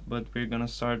yet, but we're gonna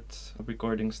start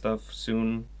recording stuff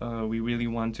soon. We really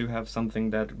want to have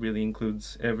something that really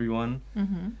includes everyone,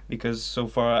 because so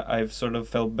far I've sort of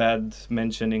felt bad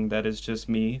mentioning that it's just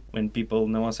me when people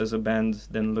know us as a band,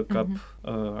 then look up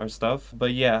our stuff.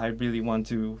 But I really want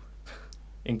to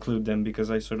include them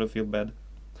because I sort of feel bad.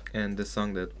 And the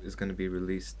song that is going to be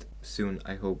released soon,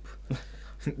 I hope,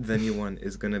 the new one,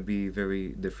 is going to be very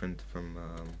different from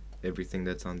everything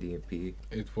that's on the EP.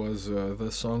 It was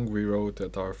the song we wrote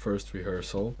at our first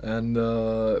rehearsal, and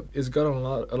it's got a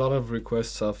lot of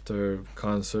requests after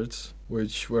concerts,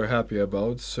 which we're happy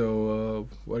about. So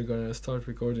we're going to start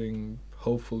recording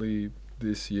hopefully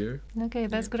this year. Okay,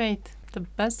 that's great. The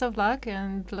best of luck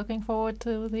and looking forward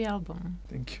to the album.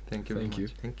 Thank you. Thank you very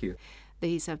much. Thank you.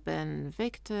 These have been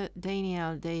Victor,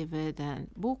 Daniel, David and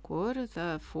Bukur,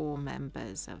 the 4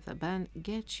 members of the band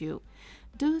Get You.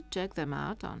 Do check them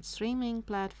out on streaming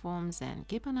platforms and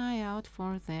keep an eye out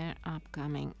for their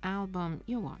upcoming album.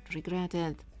 You won't regret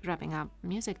it. Wrapping up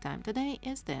Music Time today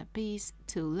is their piece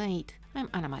Too Late. I'm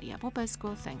Anna Maria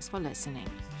Popescu. Thanks for listening.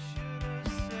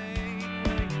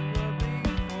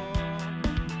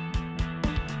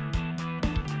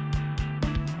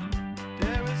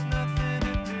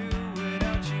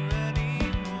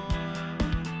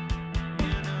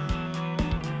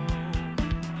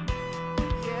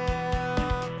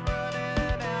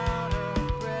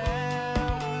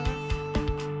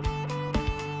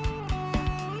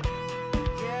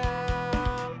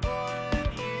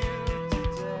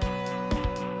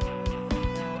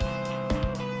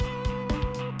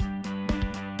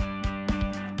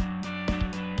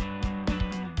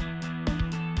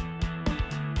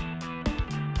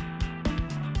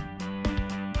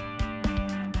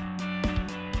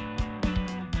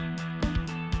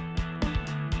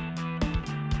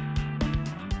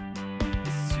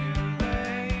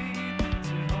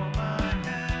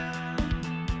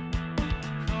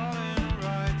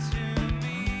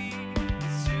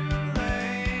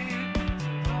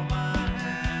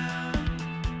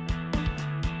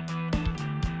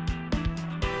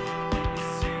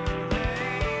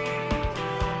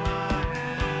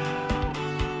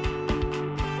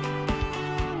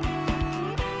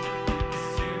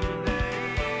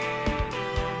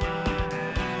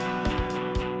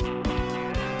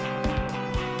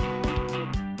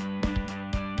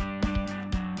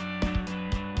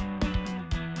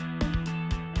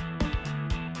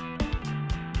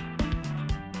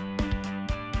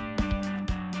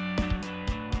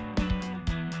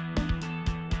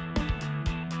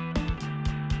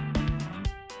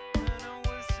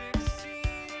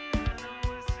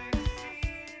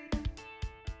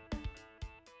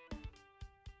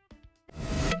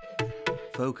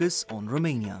 Focus on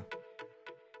Romania.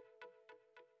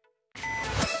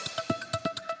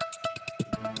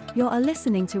 You are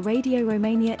listening to Radio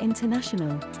Romania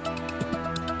International.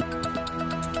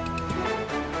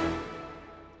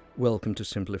 Welcome to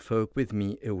Simply Folk with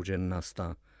me, Eugen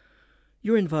Nasta.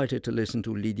 You're invited to listen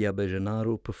to Lidia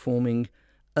Bejenaru performing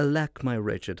Alack My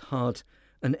Wretched Heart,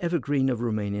 an evergreen of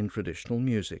Romanian traditional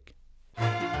music.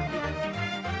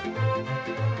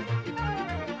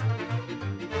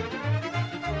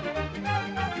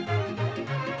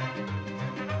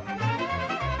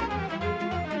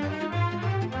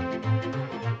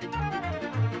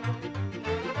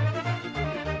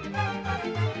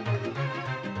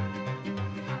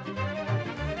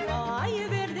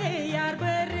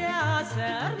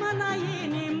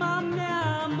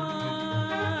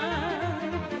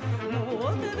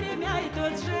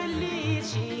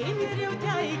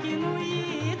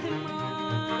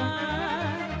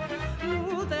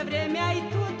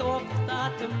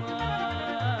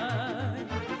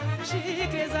 Și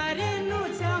crezare nu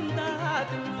ți-am dat,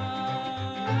 măi.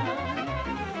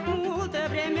 Multă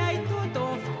vreme ai tot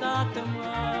oftat,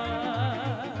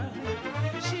 măi.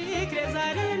 Și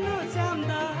crezare nu ți-am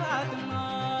dat, măi.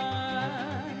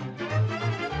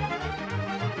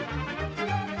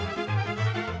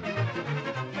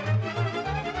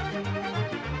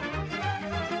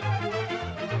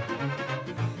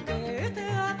 Cât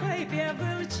apoi pe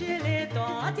vâlcele,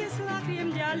 toate-s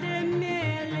lacrimi de-ale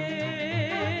mele.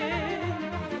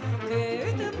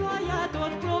 Cât ploaia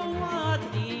tot plouat,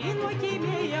 din ochii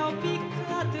mei au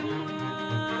picat, măi.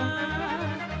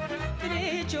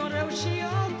 Trece un rău și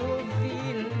altul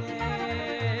vine,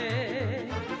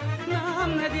 n-am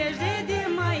nădejde de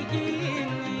mai ghine.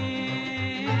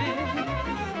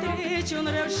 Trece un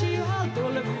rău și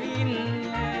altul vine,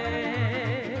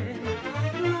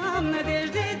 n-am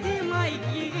nădejde de mai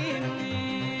ghine.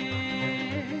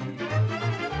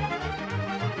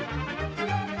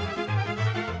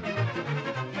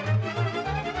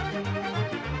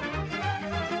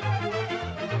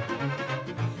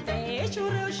 Trece un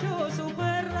rău și o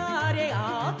supărare,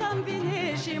 alta-mi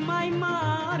vine și mai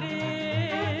mare.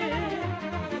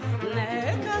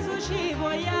 Necazul și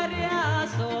voiarea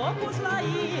s-o pus la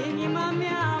inima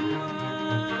mea, măi.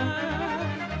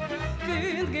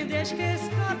 Când gândești că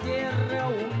scap de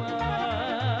rău,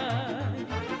 măi,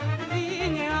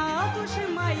 vine altul și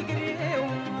mai greu,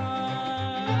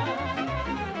 măi.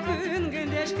 Când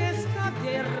gândești că scap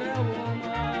de rău,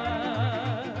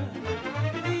 măi,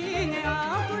 vine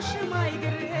altul și mai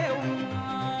greu, măi.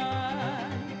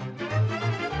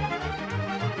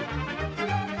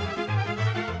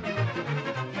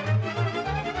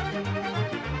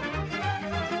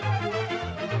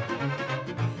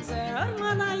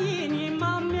 Sărmana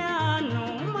inima mea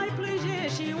nu mai plânge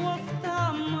și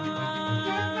ofta,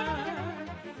 măi.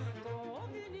 Că-o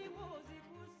veni o zi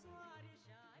cu soare și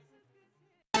hai să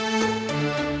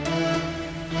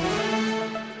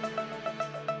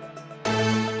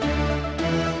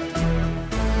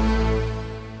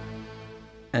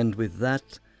And with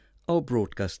that, our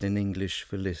broadcast in English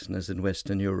for listeners in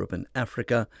Western Europe and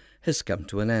Africa has come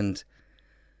to an end.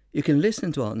 You can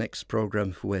listen to our next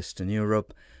program for Western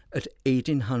Europe at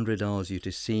 1800 hours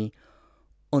UTC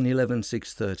on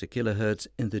 11630 kHz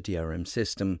in the DRM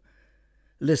system.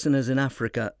 Listeners in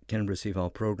Africa can receive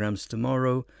our programs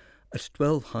tomorrow at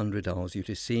 1200 hours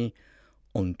UTC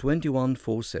on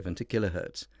 21470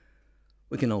 kHz.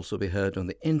 We can also be heard on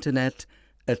the internet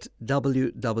at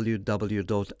www.rri.ro,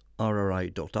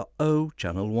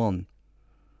 Channel 1.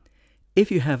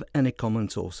 If you have any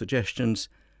comments or suggestions,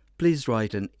 please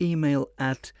write an email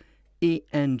at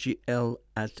engl@rri.ro.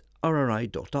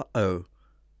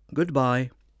 Goodbye.